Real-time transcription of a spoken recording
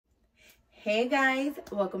Hey guys,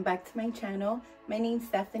 welcome back to my channel. My name's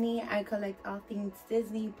Stephanie. I collect all things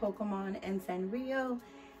Disney, Pokemon, and Sanrio.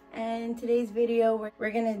 And today's video, we're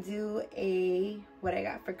gonna do a what I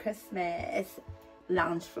got for Christmas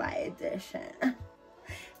Loungefly edition.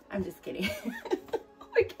 I'm just kidding.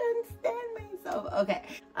 I can't stand myself. Okay,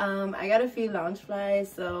 I got a few Loungeflies,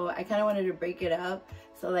 so I kind of wanted to break it up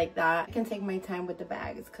so like that I can take my time with the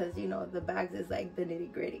bags, because you know the bags is like the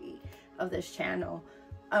nitty-gritty of this channel.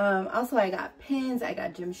 Also I got pins, I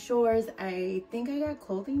got gym shorts, I think I got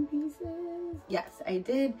clothing pieces. Yes, I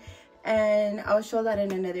did, and I'll show that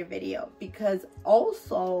in another video. Because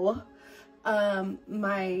also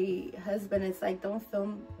my husband is like, don't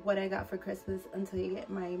film what I got for Christmas until you get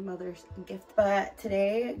my mother's gift. But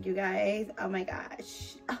today, you guys, oh my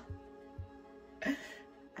gosh,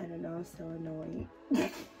 I don't know, I'm so annoying.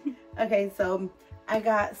 Okay, so I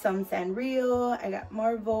got some Sanrio, I got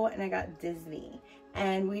Marvel, and I got Disney.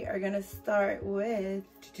 And we are gonna start with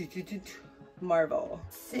Marvel.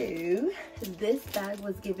 So this bag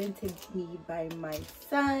was given to me by my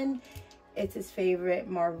son. It's his favorite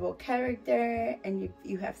Marvel character, and if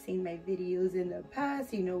you have seen my videos in the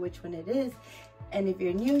past, you know which one it is. And if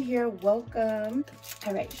you're new here, welcome.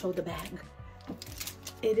 All right, show the bag.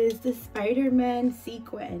 It is the Spider-Man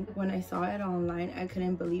sequin. When I saw it online, I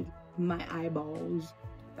couldn't believe my eyeballs.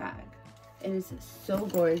 Bag. It is so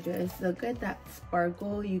gorgeous. Look at that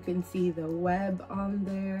sparkle. You can see the web on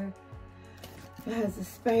there. It has the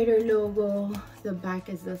spider logo. The back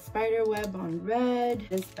is the spider web on red.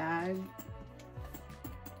 This bag,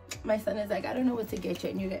 my son is like, I don't know what to get you.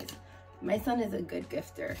 And you guys, my son is a good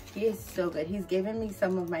gifter. He is so good. He's given me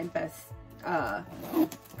some of my best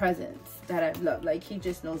presents that I've loved. Like, he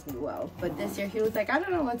just knows me well. But this year he was like, I don't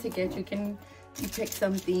know what to get you. Can you pick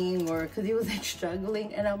something? Or because he was like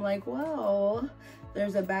struggling, and I'm like, well,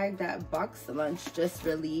 there's a bag that Box Lunch just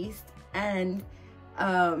released, and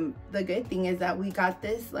the good thing is that we got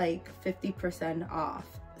this like 50% off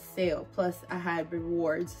sale, plus I had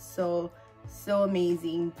rewards. So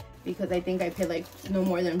amazing, because I think I paid like no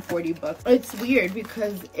more than 40 bucks. It's weird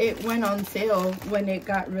because it went on sale when it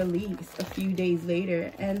got released a few days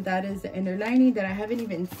later, and that is the inner lining that I haven't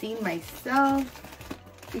even seen myself,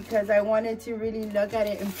 because I wanted to really look at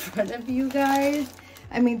it in front of you guys.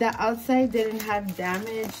 I mean, the outside didn't have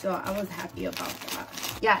damage, so I was happy about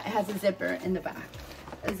that. Yeah, it has a zipper in the back,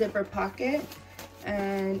 a zipper pocket,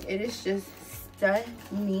 and it is just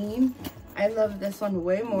stunning. I love this one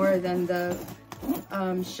way more than the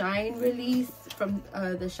Shine release from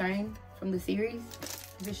the Shine from the series,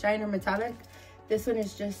 the Shine or Metallic. This one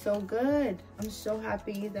is just so good. I'm so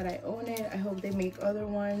happy that I own it. I hope they make other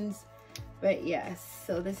ones. But yes,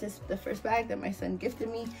 so this is the first bag that my son gifted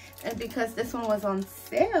me. And because this one was on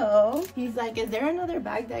sale, he's like, is there another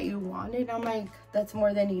bag that you wanted? I'm like, that's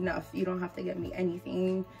more than enough. You don't have to get me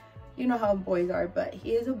anything. You know how boys are, but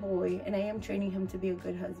he is a boy, and I am training him to be a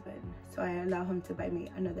good husband. So I allow him to buy me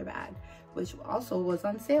another bag, which also was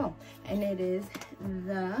on sale. And it is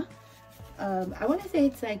the, I want to say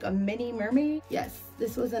it's like a mini mermaid. Yes,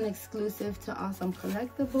 this was an exclusive to Awesome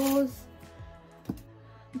Collectibles.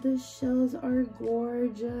 The shells are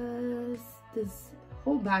gorgeous. This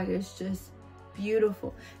whole bag is just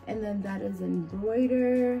beautiful. And then that is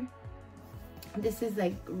embroidered. This is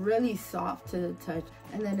like really soft to the touch.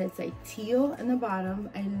 And then it's like teal in the bottom.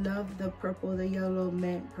 I love the purple, the yellow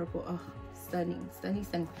mint purple. Oh, stunning, stunning,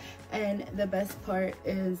 stunning. And the best part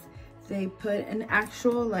is they put an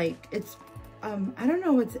actual, like, it's I don't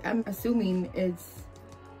know, it's, I'm assuming it's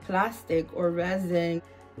plastic or resin,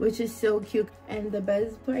 which is so cute. And the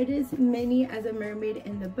best part is Minnie as a mermaid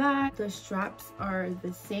in the back. The straps are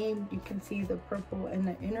the same. You can see the purple in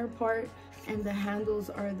the inner part, and the handles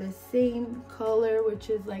are the same color, which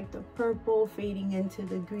is like the purple fading into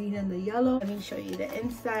the green and the yellow. Let me show you the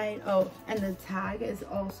inside. Oh, and the tag is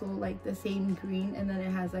also like the same green, and then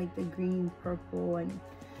it has like the green, purple, and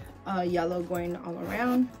yellow going all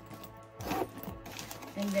around.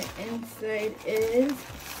 And the inside is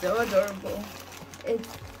so adorable. It's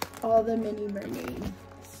all the mini mermaid.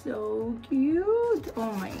 So cute.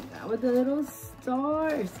 Oh my god, with the little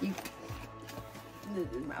stars.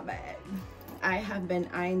 This is my bag. I have been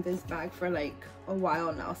eyeing this bag for like a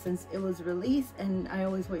while now, since it was released, and I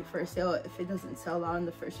always wait for a sale if it doesn't sell out in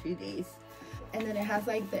the first few days. And then it has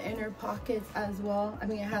like the inner pockets as well. I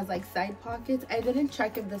mean, it has like side pockets. I didn't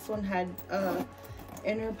check if this one had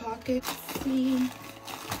inner pockets. See,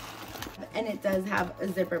 and it does have a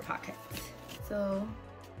zipper pocket. So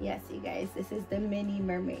yes, you guys, this is the mini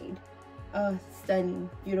mermaid. Stunning,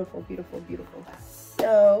 beautiful, beautiful, beautiful.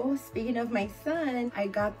 So speaking of my son, I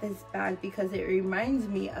got this bag because it reminds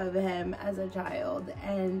me of him as a child,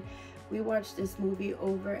 and We watched this movie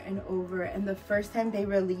over and over, and the first time they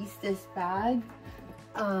released this bag,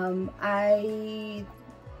 I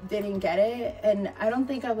didn't get it, and I don't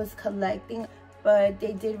think I was collecting, but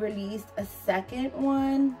they did release a second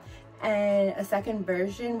one and a second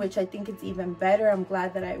version, which I think it's even better. I'm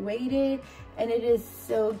glad that I waited, and it is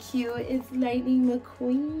so cute. It's Lightning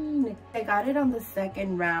McQueen. I got it on the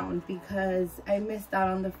second round because I missed out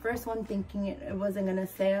on the first one thinking it wasn't gonna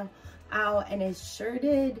sell out, and it sure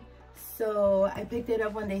did. So I picked it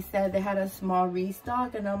up when they said they had a small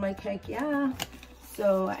restock, and I'm like, heck yeah.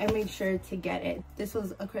 So I made sure to get it. This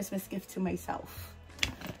was a Christmas gift to myself.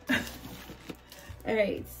 All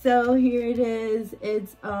right, so here it is.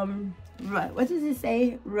 It's what does it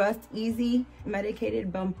say? Rust Easy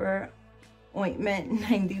Medicated Bumper Ointment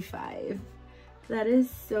 95. That is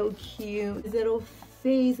so cute. His little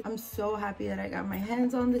face. I'm so happy that I got my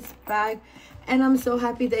hands on this bag, and I'm so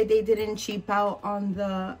happy that they didn't cheap out on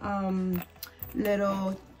the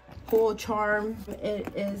little pull charm. It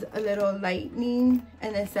is a little lightning,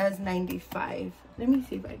 and it says 95. Let me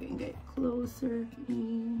see if I can get closer.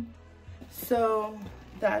 So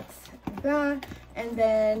that's that, and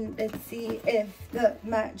then let's see if the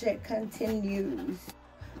magic continues.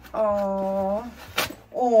 Oh,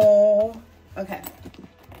 okay.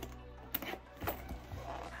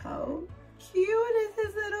 How cute is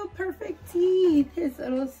his little perfect teeth, his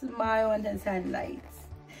little smile, and his headlights.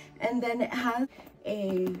 And then it has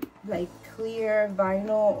a like clear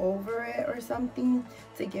vinyl over it or something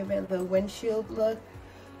to give it the windshield look.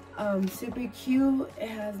 Super cute. It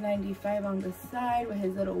has 95 on the side with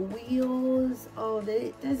his little wheels. Oh,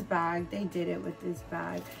 this bag, they did it with this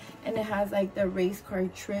bag. And it has like the race car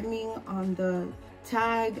trimming on the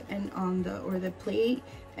tag and on the plate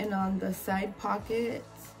and on the side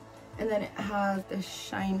pockets. And then it has the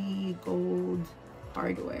shiny gold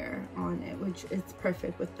hardware on it, which is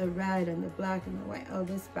perfect with the red and the black and the white. Oh,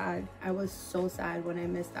 this bag, I was so sad when I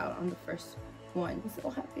missed out on the first one. I'm so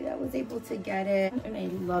happy that I was able to get it, and I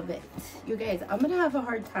love it. You guys, I'm gonna have a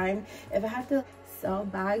hard time if I have to sell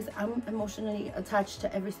bags. I'm emotionally attached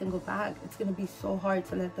to every single bag. It's gonna be so hard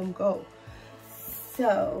to let them go.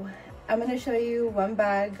 So I'm gonna show you one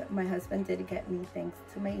bag my husband did get me, thanks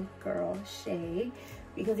to my girl Shay,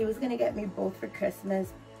 because he was gonna get me both for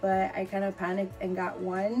Christmas, but I kind of panicked and got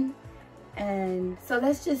one. And so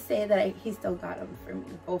let's just say that he still got them for me,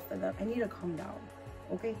 both of them. I need to calm down.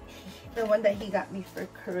 Okay, the one that he got me for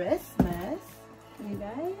Christmas, you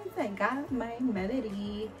guys, I got my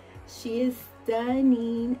Melody. She is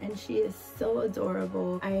stunning and she is so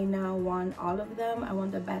adorable. I now want all of them. I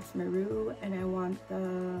want the Bats Maru, and I want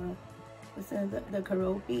the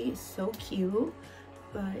Karopi. So cute.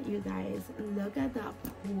 But you guys, look at that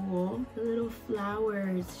pool, the little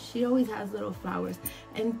flowers. She always has little flowers.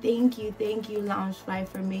 And thank you Loungefly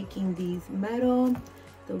for making these metal,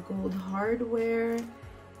 the gold hardware,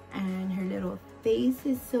 and her little face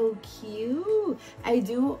is so cute. I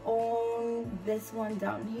do own this one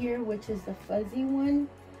down here, which is the fuzzy one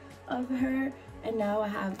of her, and now I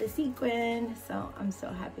have the sequin, so I'm so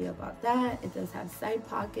happy about that. It does have side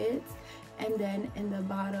pockets, and then in the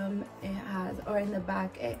bottom it has, or in the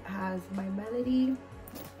back it has my Melody.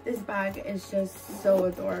 This bag is just so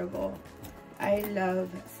adorable. I love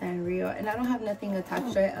Sanrio, and I don't have nothing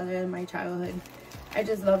attached to it other than my childhood. I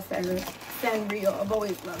just love Sanrio. I've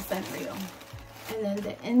always loved Sanrio. And then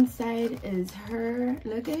the inside is her.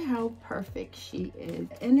 Look at how perfect she is.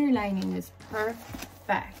 The inner lining is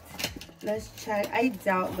perfect. Let's check. I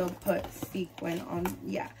doubt they'll put sequin on.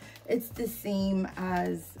 Yeah, it's the same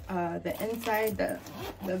as the inside, the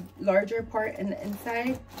larger part in the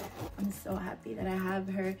inside. I'm so happy that I have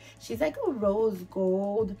her. She's like a rose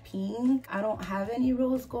gold pink. I don't have any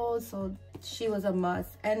rose gold, so she was a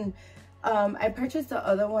must. And I purchased the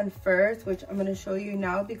other one first, which I'm going to show you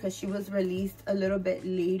now because she was released a little bit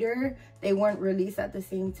later. They weren't released at the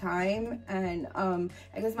same time. And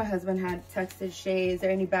I guess my husband had texted Shay, is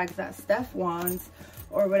there any bags that Steph wants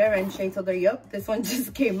or whatever? And Shay told her, yep, this one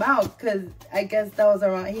just came out, because I guess that was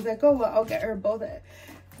around. He's like, oh, well, I'll get her both.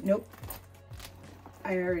 Nope.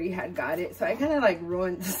 I already had got it. So I kind of like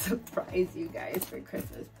ruined the surprise, you guys, for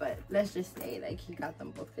Christmas. But let's just say like he got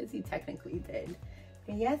them both because he technically did.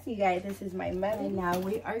 And yes, you guys, this is my Melody. And now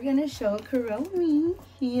we are gonna show Karomi.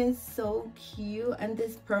 He is so cute, and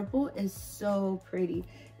this purple is so pretty.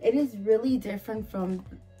 It is really different from,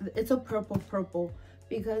 it's a purple,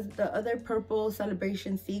 because the other purple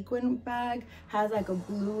celebration sequin bag has like a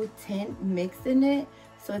blue tint mixed in it.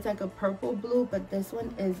 So it's like a purple blue, but this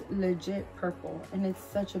one is legit purple, and it's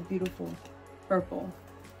such a beautiful purple,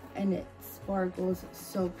 and it sparkles,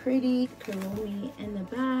 so pretty. Kuromi in the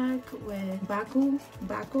back with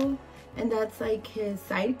Baku, and that's like his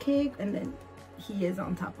sidekick, and then he is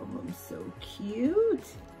on top of him. So cute.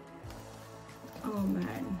 Oh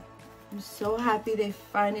man, I'm so happy they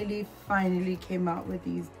finally came out with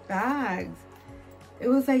these bags. It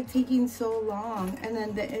was like taking so long. And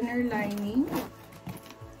then the inner lining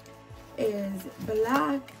is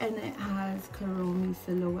black, and it has Kuromi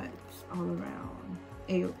silhouettes all around.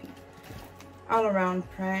 AOP, all around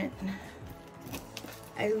print.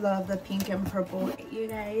 I love the pink and purple, you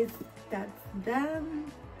guys. That's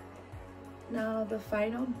them. Now the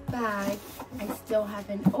final bag, I still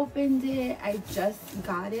haven't opened it. I just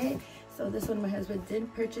got it. So this one, my husband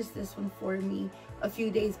did purchase this one for me a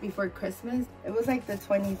few days before Christmas. It was like the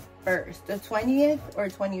 21st, the 20th or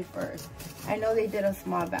 21st. I know they did a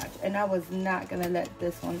small batch, and I was not gonna let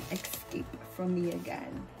this one escape from me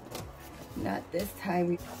again. Not this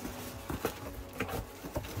time.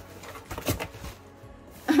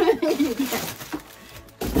 All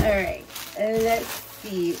right, let's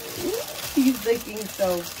see. He's looking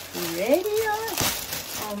so pretty.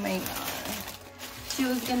 Oh my god. She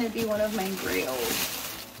was gonna be one of my grails.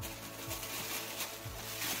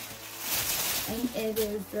 And it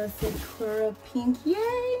is the Sakura pink.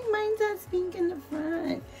 Yay! Mine has pink in the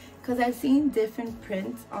front. Because I've seen different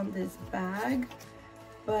prints on this bag.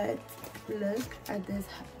 But look at this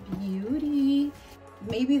beauty.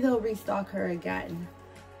 Maybe they'll restock her again.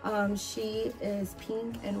 She is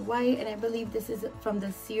pink and white, and I believe this is from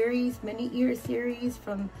the series, mini ear series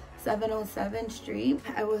from 707 Street.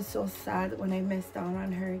 I was so sad when I missed out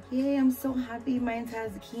on her. Yay, I'm so happy mine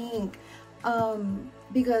has pink.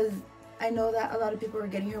 Because I know that a lot of people were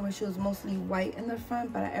getting her when she was mostly white in the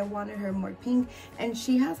front, but I wanted her more pink. And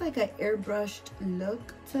she has like an airbrushed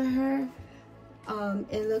look to her.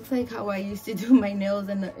 It looks like how I used to do my nails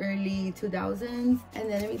in the early 2000s. And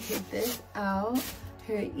then let me take this out.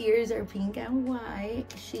 Her ears are pink and white.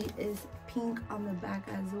 She is pink on the back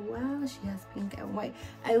as well. She has pink and white.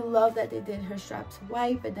 I love that they did her straps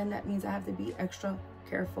white, but then that means I have to be extra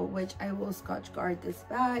careful, which I will Scotch guard this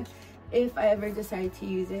bag if I ever decide to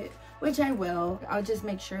use it, which I will. I'll just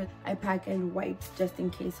make sure I pack in wipes just in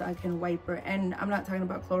case so I can wipe her. And I'm not talking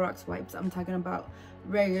about Clorox wipes. I'm talking about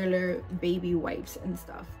regular baby wipes and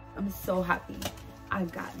stuff. I'm so happy I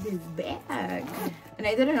got this bag. And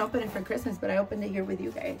I didn't open it for Christmas, but I opened it here with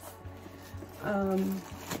you guys.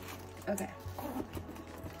 Okay.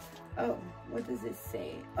 Oh, what does it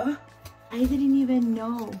say? Oh, I didn't even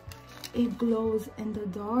know it glows in the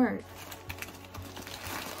dark.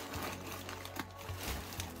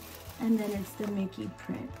 And then it's the Mickey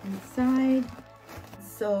print inside.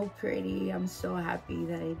 So pretty. I'm so happy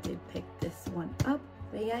that I did pick this one up.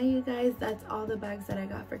 But yeah, you guys, that's all the bags that I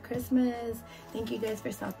got for Christmas. Thank you guys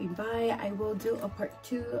for stopping by. I will do a part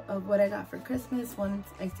 2 of what I got for Christmas once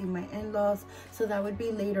I see my in-laws. So that would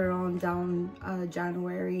be later on down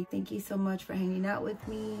January. Thank you so much for hanging out with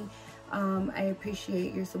me. I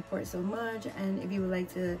appreciate your support so much. And if you would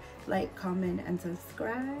like to like, comment, and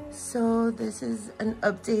subscribe. So this is an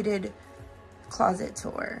updated closet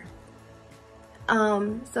tour.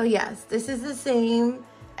 So yes, this is the same.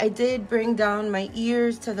 I did bring down my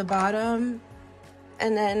ears to the bottom,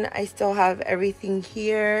 and then I still have everything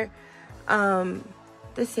here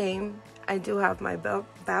the same. I do have my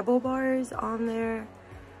babble bars on there.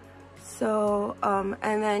 So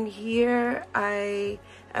and then here I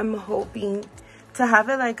am hoping to have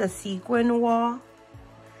it like a sequin wall.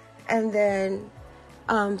 And then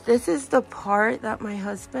this is the part that my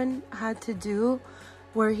husband had to do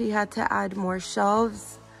where he had to add more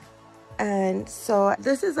shelves. And so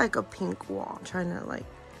this is like a pink wall. I'm trying to like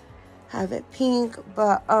have it pink,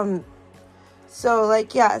 but so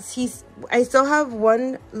like yes, I still have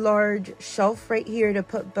one large shelf right here to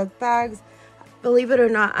put book bags. Believe it or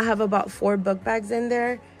not, I have about 4 book bags in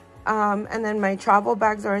there. And then my travel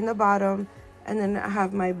bags are in the bottom, and then I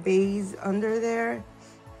have my bays under there.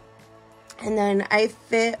 And then I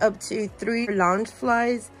fit up to 3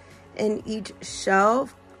 Loungeflys in each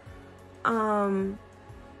shelf.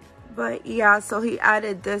 But yeah, so he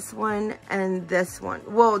added this one and this one.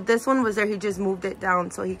 Well, this one was there, he just moved it down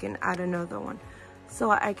so he can add another one, so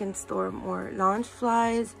I can store more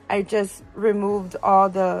Loungeflys. I just removed all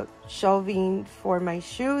the shelving for my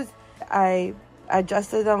shoes. I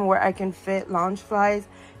adjusted them where I can fit Loungeflys,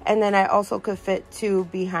 and then I also could fit 2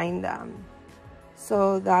 behind them.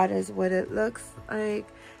 So that is what it looks like.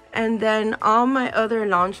 And then all my other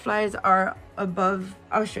Loungeflys are above.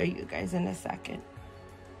 I'll show you guys in a second.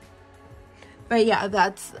 But yeah,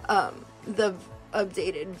 that's the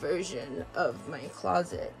updated version of my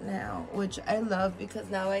closet now, which I love because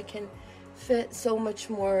now I can fit so much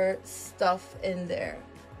more stuff in there.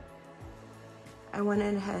 I went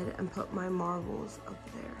ahead and put my marbles up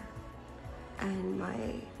there. And my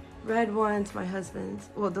red ones, my husband's,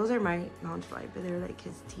 well, those are my Loungefly, but they're like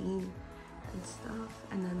his team and stuff.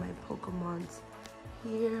 And then my Pokémons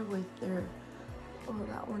here with their, oh,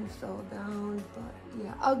 that one fell down. But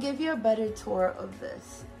yeah, I'll give you a better tour of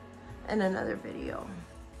this in another video.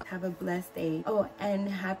 Have a blessed day. Oh, and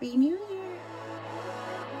Happy New Year.